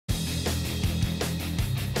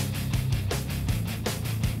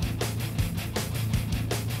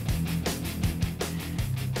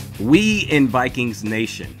We in Vikings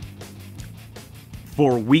Nation,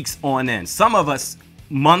 for weeks on end, some of us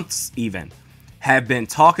months even, have been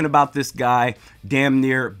talking about this guy, damn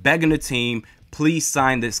near begging the team, please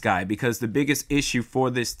sign this guy, because the biggest issue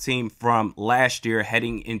for this team from last year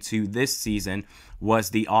heading into this season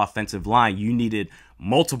was the offensive line. You needed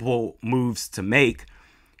multiple moves to make,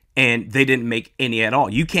 and they didn't make any at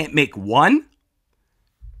all. You can't make one.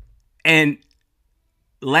 And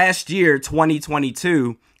last year,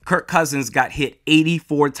 2022, Kirk Cousins got hit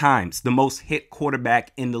 84 times, the most hit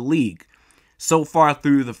quarterback in the league. So far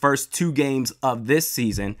through the first 2 games of this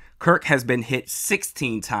season, Kirk has been hit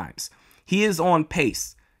 16 times. He is on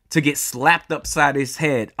pace to get slapped upside his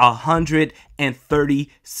head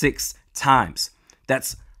 136 times.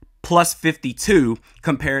 That's plus 52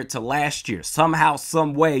 compared to last year. Somehow,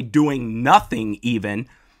 some way, doing nothing even,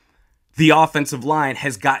 the offensive line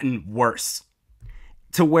has gotten worse.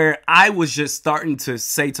 To where I was just starting to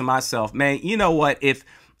say to myself, man, you know what? If,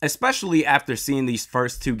 especially after seeing these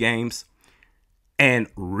first 2 games and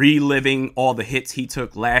reliving all the hits he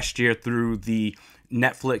took last year through the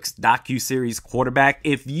Netflix docuseries Quarterback,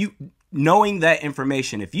 if you, knowing that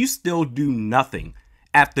information, if you still do nothing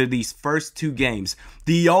after these first 2 games,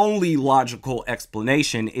 the only logical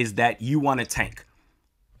explanation is that you want to tank.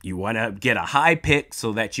 You want to get a high pick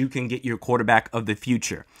so that you can get your quarterback of the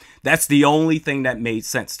future. That's the only thing that made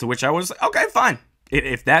sense, to which I was like, okay, fine.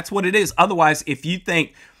 If that's what it is. Otherwise, if you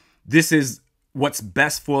think this is what's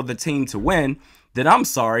best for the team to win, then I'm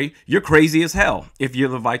sorry, you're crazy as hell if you're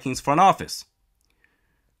the Vikings front office.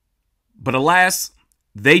 But alas,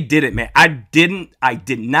 they did it, man. I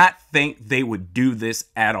did not think they would do this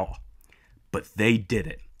at all. But they did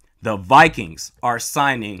it. The Vikings are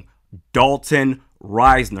signing Dalton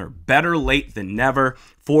Risner. Better late than never.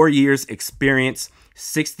 4 years experience,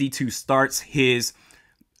 62 starts. His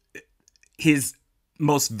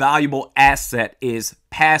most valuable asset is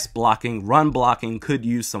pass blocking. Run blocking could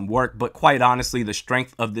use some work, but quite honestly, the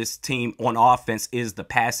strength of this team on offense is the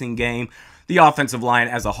passing game. The offensive line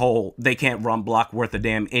as a whole, they can't run block worth a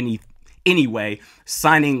damn anyway.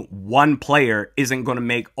 Signing one player isn't going to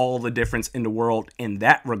make all the difference in the world in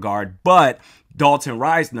that regard, but Dalton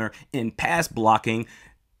Risner in pass blocking,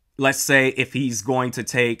 let's say if he's going to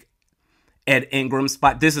take Ed Ingram's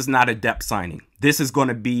spot, this is not a depth signing. This is going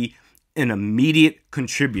to be an immediate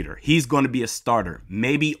contributor. He's going to be a starter,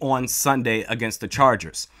 maybe on Sunday against the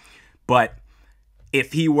Chargers. But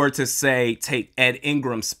if he were to, say, take Ed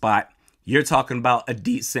Ingram's spot, you're talking about a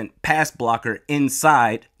decent pass blocker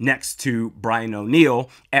inside next to Brian O'Neill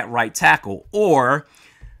at right tackle. Or,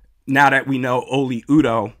 now that we know Oli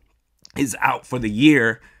Udoh is out for the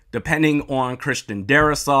year, depending on Christian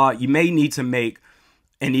Darrisaw, you may need to make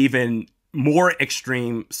an even more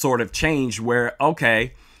extreme sort of change where,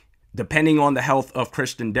 okay, depending on the health of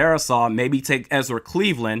Christian Darrisaw, maybe take Ezra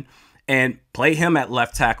Cleveland and play him at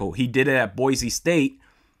left tackle. He did it at Boise State,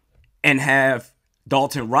 and have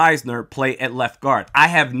Dalton Risner play at left guard. I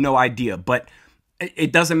have no idea, but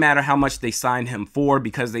it doesn't matter how much they signed him for,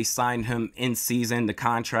 because they signed him in season. The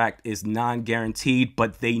contract is non-guaranteed,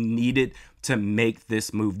 but they needed to make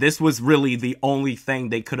this move. This was really the only thing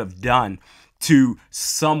they could have done to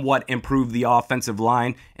somewhat improve the offensive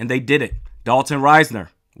line, and they did it. Dalton Risner,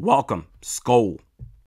 welcome. Skol.